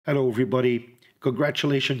Hello, everybody.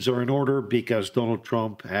 Congratulations are in order because Donald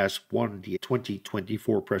Trump has won the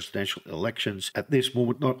 2024 presidential elections. At this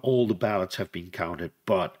moment, not all the ballots have been counted,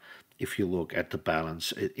 but if you look at the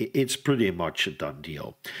balance, it's pretty much a done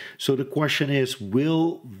deal. So the question is,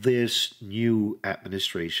 will this new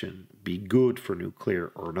administration be good for nuclear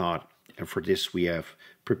or not? And for this, we have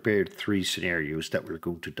prepared three scenarios that we're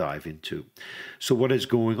going to dive into. So, what is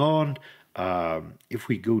going on? If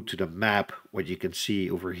we go to the map, what you can see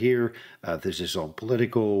over here, this is on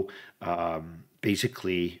political.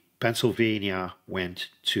 Basically, Pennsylvania went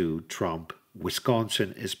to Trump.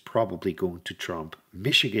 Wisconsin is probably going to Trump.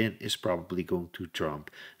 Michigan is probably going to Trump.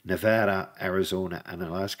 Nevada, Arizona, and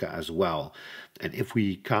Alaska as well. And if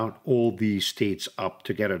we count all these states up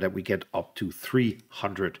together, then we get up to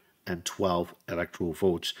 312 electoral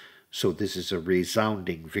votes. So this is a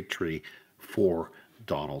resounding victory for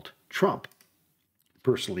Donald Trump.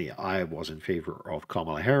 Personally, I was in favor of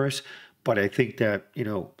Kamala Harris, but I think that,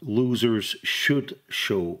 losers should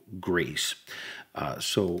show grace.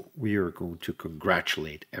 So we are going to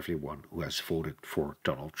congratulate everyone who has voted for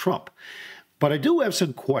Donald Trump. But I do have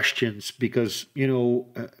some questions because, from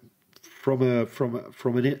an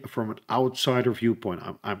outsider viewpoint,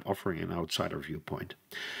 I'm offering an outsider viewpoint.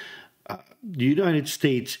 The United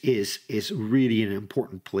States is really an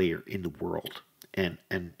important player in the world, and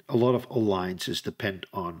a lot of alliances depend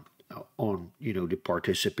on the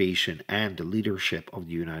participation and the leadership of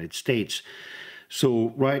the United States.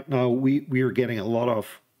 So right now we are getting a lot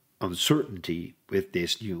of uncertainty with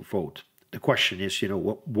this new vote. The question is,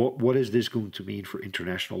 what is this going to mean for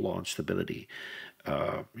international law and stability?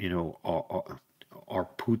 Are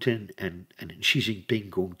Putin and Xi Jinping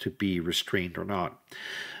going to be restrained or not?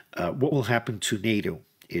 What will happen to NATO?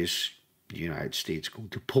 Is the United States going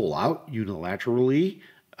to pull out unilaterally?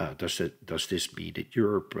 Does this mean that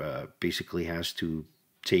Europe basically has to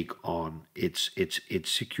take on its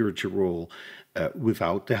security role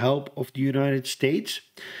without the help of the United States?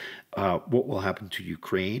 What will happen to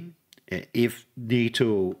Ukraine? If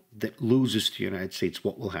NATO that loses to the United States,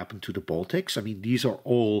 what will happen to the Baltics? I mean, these are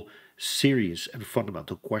all serious and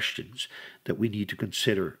fundamental questions that we need to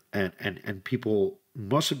consider. And people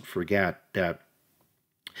mustn't forget that,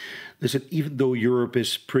 listen, even though Europe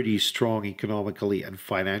is pretty strong economically and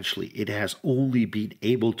financially, it has only been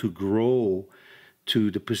able to grow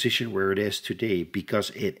to the position where it is today because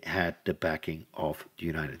it had the backing of the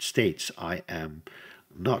United States. I am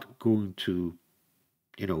not going to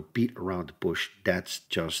beat around the bush. That's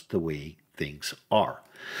just the way things are.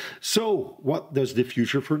 So, what does the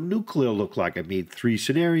future for nuclear look like? I made three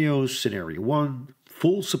scenarios. Scenario one,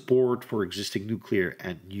 full support for existing nuclear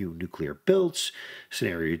and new nuclear builds.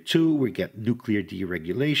 Scenario two, we get nuclear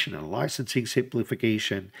deregulation and licensing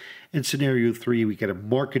simplification. And scenario three, we get a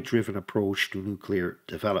market-driven approach to nuclear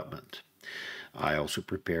development. I also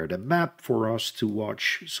prepared a map for us to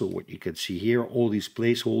watch. So what you can see here, all these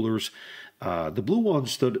placeholders. The blue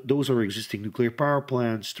ones, those are existing nuclear power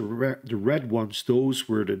plants. The red ones, those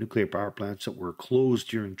were the nuclear power plants that were closed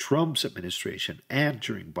during Trump's administration and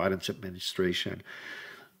during Biden's administration.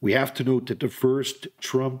 We have to note that the first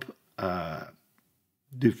Trump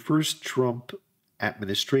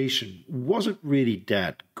administration wasn't really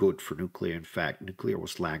that good for nuclear. In fact, nuclear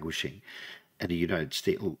was languishing, and the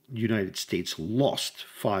United States lost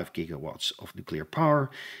 5 gigawatts of nuclear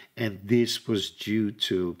power, and this was due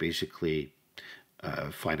to basically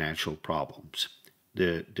financial problems.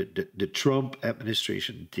 The Trump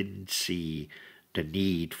administration didn't see the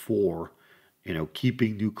need for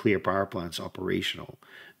keeping nuclear power plants operational.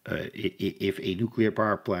 If a nuclear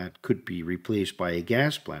power plant could be replaced by a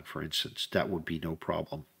gas plant, for instance, that would be no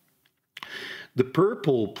problem. The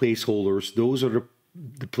purple placeholders, those are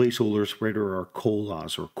the placeholders where there are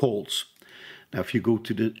COLAs or COLs. Now, if you go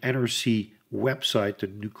to the NRC website, the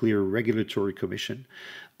Nuclear Regulatory Commission,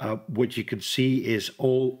 what you can see is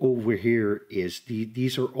all over here is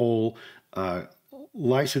these are all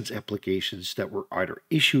license applications that were either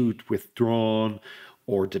issued, withdrawn,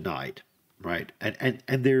 or denied, right? And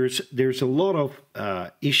there's a lot of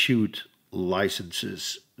issued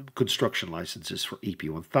licenses, construction licenses for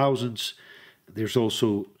EP1000s. There's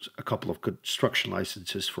also a couple of construction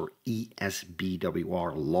licenses for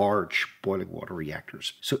ESBWR, large boiling water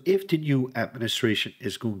reactors. So if the new administration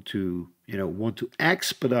is going to, want to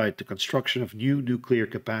expedite the construction of new nuclear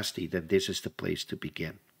capacity, then this is the place to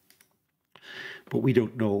begin. But we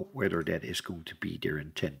don't know whether that is going to be their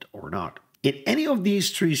intent or not. In any of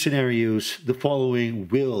these three scenarios, the following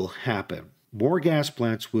will happen. More gas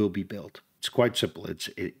plants will be built. It's quite simple.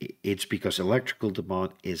 It's because electrical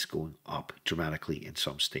demand is going up dramatically in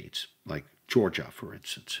some states, like Georgia, for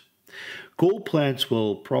instance. Coal plants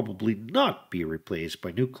will probably not be replaced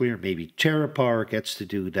by nuclear. Maybe TerraPower gets to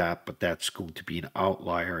do that, but that's going to be an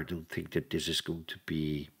outlier. I don't think that this is going to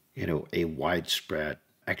be, a widespread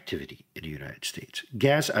activity in the United States.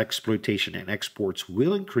 Gas exploitation and exports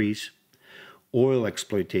will increase. Oil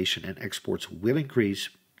exploitation and exports will increase.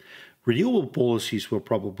 Renewable policies will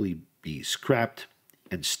probably be scrapped,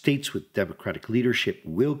 and states with democratic leadership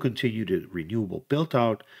will continue the renewable build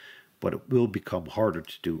out, but it will become harder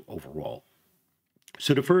to do overall.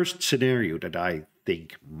 So the first scenario that I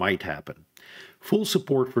think might happen, full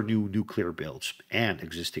support for new nuclear builds and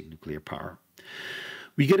existing nuclear power.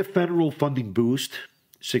 We get a federal funding boost,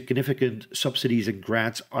 significant subsidies and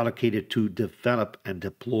grants allocated to develop and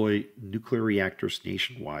deploy nuclear reactors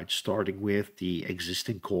nationwide, starting with the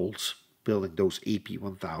existing coals, building those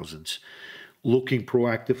AP1000s, looking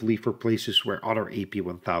proactively for places where other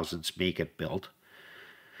AP1000s may get built.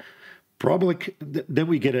 Then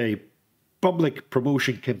we get a public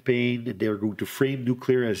promotion campaign, and they're going to frame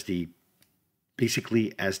nuclear as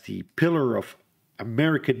basically as the pillar of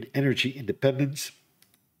American energy independence.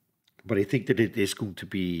 But I think that it is going to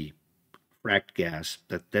be fracked gas.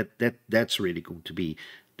 That's really going to be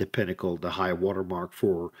the pinnacle, the high watermark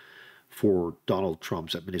for Donald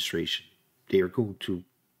Trump's administration. They're going to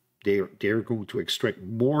extract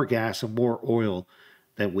more gas and more oil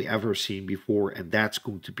than we ever seen before, and that's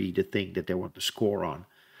going to be the thing that they want to score on.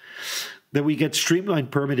 Then we get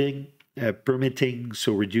streamlined permitting,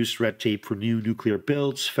 so reduced red tape for new nuclear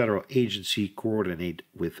builds. Federal agency coordinate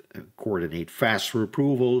faster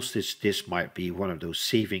approvals. This might be one of those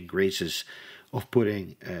saving graces of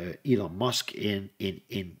putting Elon Musk in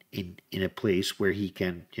a place where he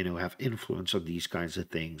can have influence on these kinds of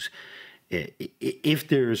things. If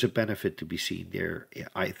there is a benefit to be seen there,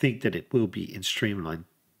 I think that it will be in streamlined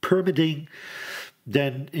permitting.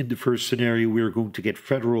 Then in the first scenario, we're going to get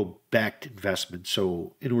federal-backed investment.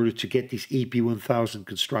 So in order to get these AP1000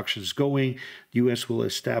 constructions going, the U.S. will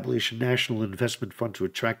establish a national investment fund to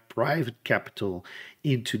attract private capital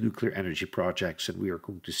into nuclear energy projects. And we are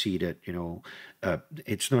going to see that,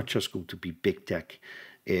 it's not just going to be big tech.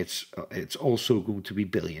 It's also going to be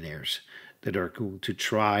billionaires that are going to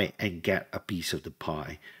try and get a piece of the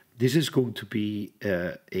pie. This is going to be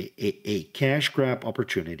a cash grab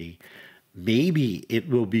opportunity. Maybe it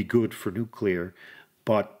will be good for nuclear,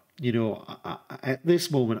 but at this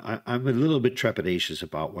moment, I'm a little bit trepidatious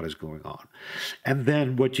about what is going on. And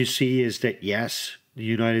then what you see is that, yes, the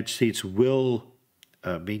United States will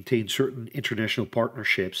maintain certain international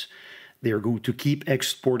partnerships. They are going to keep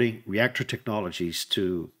exporting reactor technologies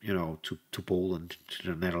to Poland,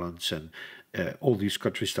 to the Netherlands, and all these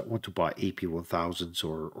countries that want to buy AP1000s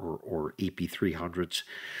or AP300s.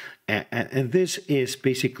 And this is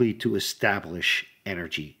basically to establish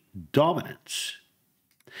energy dominance.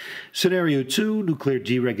 Scenario 2, nuclear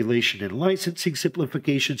deregulation and licensing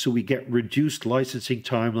simplification. So we get reduced licensing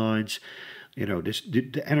timelines. The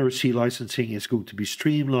NRC licensing is going to be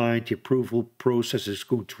streamlined. The approval process is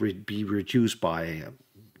going to be reduced by,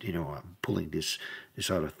 I'm pulling this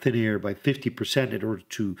out of thin air, by 50% in order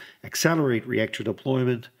to accelerate reactor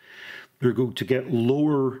deployment. We're going to get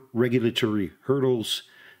lower regulatory hurdles.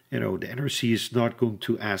 The NRC is not going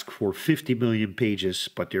to ask for 50 million pages,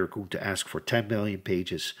 but they're going to ask for 10 million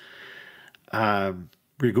pages. We're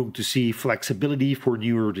going to see flexibility for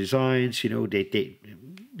newer designs. They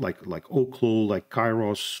like Oklo, like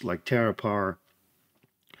Kairos, like TerraPower,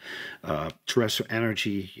 terrestrial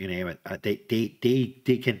energy, you name it.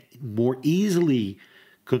 They can more easily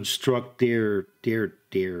construct their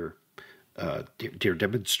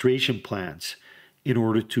demonstration plans in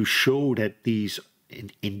order to show that these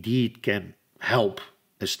indeed can help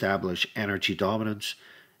establish energy dominance,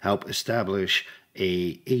 help establish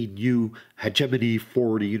a new hegemony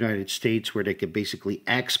for the United States, where they can basically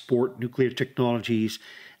export nuclear technologies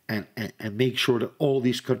and make sure that all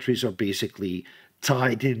these countries are basically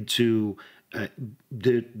tied into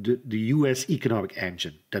the U.S. economic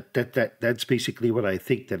engine. That's basically what I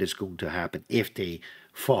think that is going to happen if they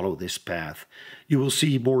follow this path. You will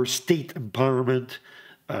see more state empowerment.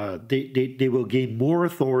 They will gain more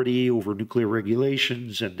authority over nuclear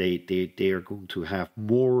regulations, and they are going to have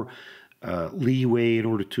more leeway in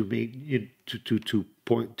order to make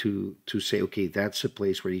to say, okay, that's a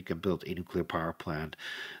place where you can build a nuclear power plant.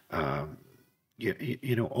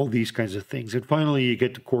 All these kinds of things. And finally, you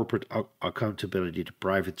get the corporate accountability. The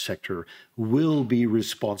private sector will be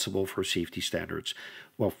responsible for safety standards,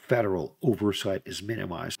 while federal oversight is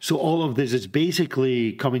minimized. So all of this is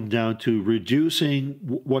basically coming down to reducing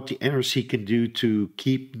what the NRC can do to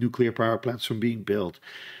keep nuclear power plants from being built.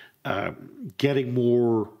 making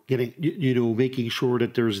sure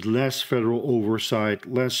that there's less federal oversight,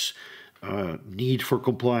 less need for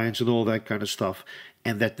compliance and all that kind of stuff,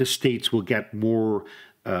 and that the states will get more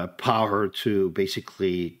power to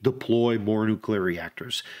basically deploy more nuclear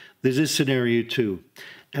reactors. This is scenario 2.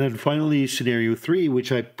 And then finally, scenario 3,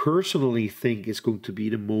 which I personally think is going to be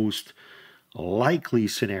the most likely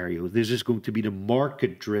scenario. This is going to be the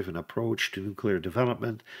market-driven approach to nuclear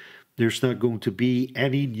development. There's not going to be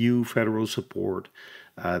any new federal support.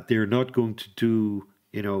 They're not going to do,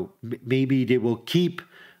 maybe they will keep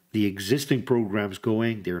the existing programs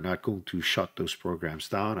going. They're not going to shut those programs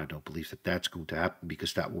down. I don't believe that that's going to happen,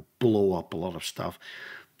 because that will blow up a lot of stuff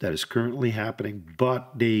that is currently happening.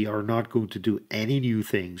 But they are not going to do any new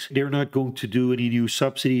things. They're not going to do any new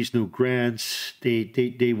subsidies, no grants.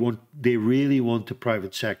 They really want the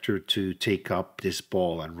private sector to take up this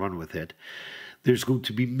ball and run with it. There's going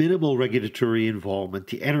to be minimal regulatory involvement.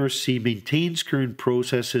 The NRC maintains current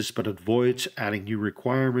processes but avoids adding new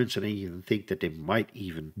requirements, and I even think that they might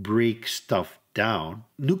even break stuff down.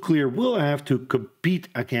 Nuclear will have to compete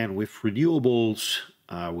again with renewables,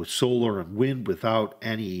 with solar and wind, without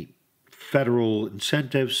any federal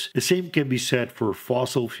incentives. The same can be said for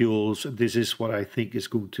fossil fuels. This is what I think is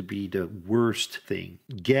going to be the worst thing.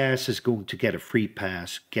 Gas is going to get a free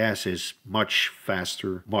pass. Gas is much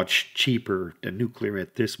faster, much cheaper than nuclear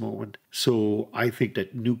at this moment. So I think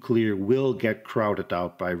that nuclear will get crowded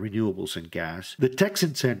out by renewables and gas. The tax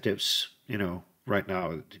incentives, right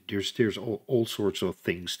now, there's all sorts of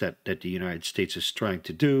things that the United States is trying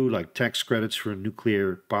to do, like tax credits for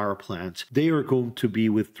nuclear power plants. They are going to be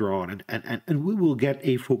withdrawn, and we will get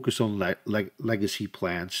a focus on legacy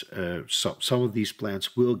plants. Some of these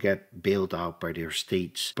plants will get bailed out by their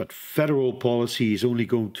states, but federal policy is only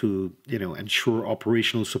going to ensure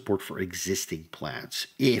operational support for existing plants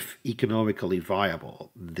if economically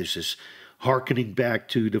viable. This is harkening back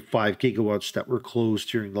to the 5 gigawatts that were closed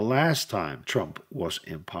during the last time Trump was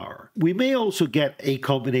in power. We may also get a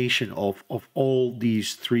combination of all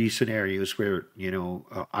these 3 scenarios where,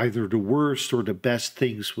 either the worst or the best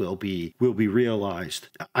things will be realized.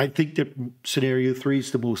 I think that scenario 3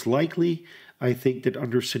 is the most likely. I think that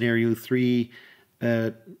under scenario 3,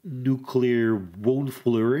 nuclear won't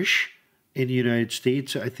flourish in the United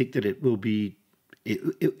States. I think that it will be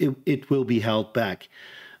held back.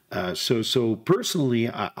 So personally,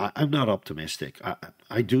 I'm not optimistic.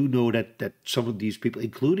 I do know that some of these people,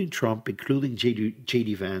 including Trump, including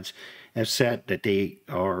J.D. Vance, have said that they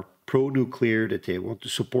are pro-nuclear, that they want to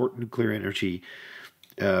support nuclear energy.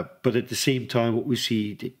 But at the same time, what we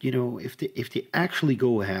see, that, if they actually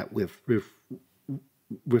go ahead with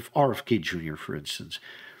RFK Jr., for instance,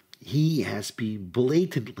 he has been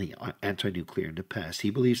blatantly anti-nuclear in the past. He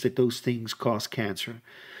believes that those things cause cancer.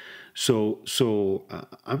 So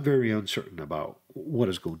I'm very uncertain about what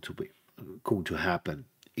is going to happen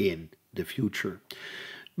in the future.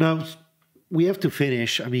 Now, we have to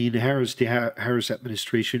finish. I mean, the Harris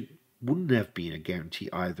administration wouldn't have been a guarantee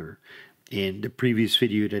either. In the previous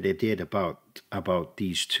video that I did about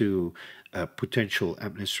these 2 potential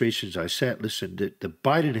administrations, I said, listen, the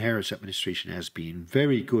Biden-Harris administration has been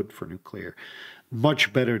very good for nuclear,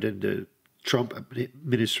 much better than the Trump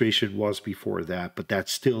administration was before that, but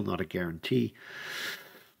that's still not a guarantee.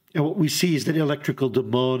 And what we see is that electrical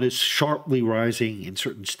demand is sharply rising in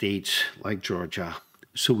certain states like Georgia,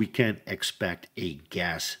 so we can expect a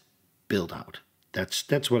gas build-out.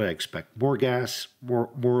 That's what I expect. More gas, more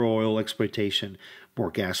oil exploitation, more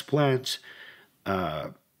gas plants,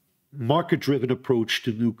 market-driven approach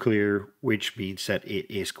to nuclear, which means that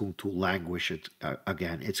it is going to languish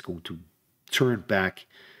again. It's going to turn back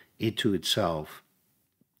into itself.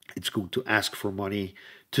 It's going to ask for money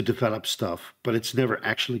to develop stuff, but it's never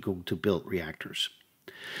actually going to build reactors.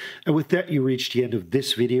 And with that, you reach the end of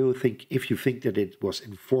this video. If you think that it was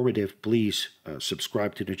informative, please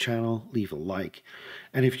subscribe to the channel, leave a like.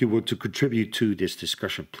 And if you want to contribute to this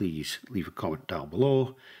discussion, please leave a comment down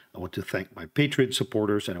below. I want to thank my Patreon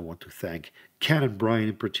supporters, and I want to thank Ken and Brian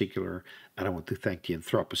in particular, and I want to thank the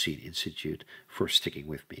Anthropocene Institute for sticking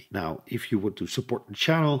with me. Now, if you want to support the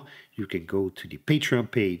channel, you can go to the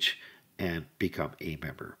Patreon page and become a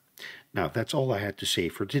member. Now, that's all I had to say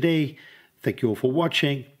for today. Thank you all for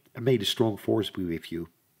watching, and may the strong force be with you.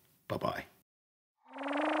 Bye-bye.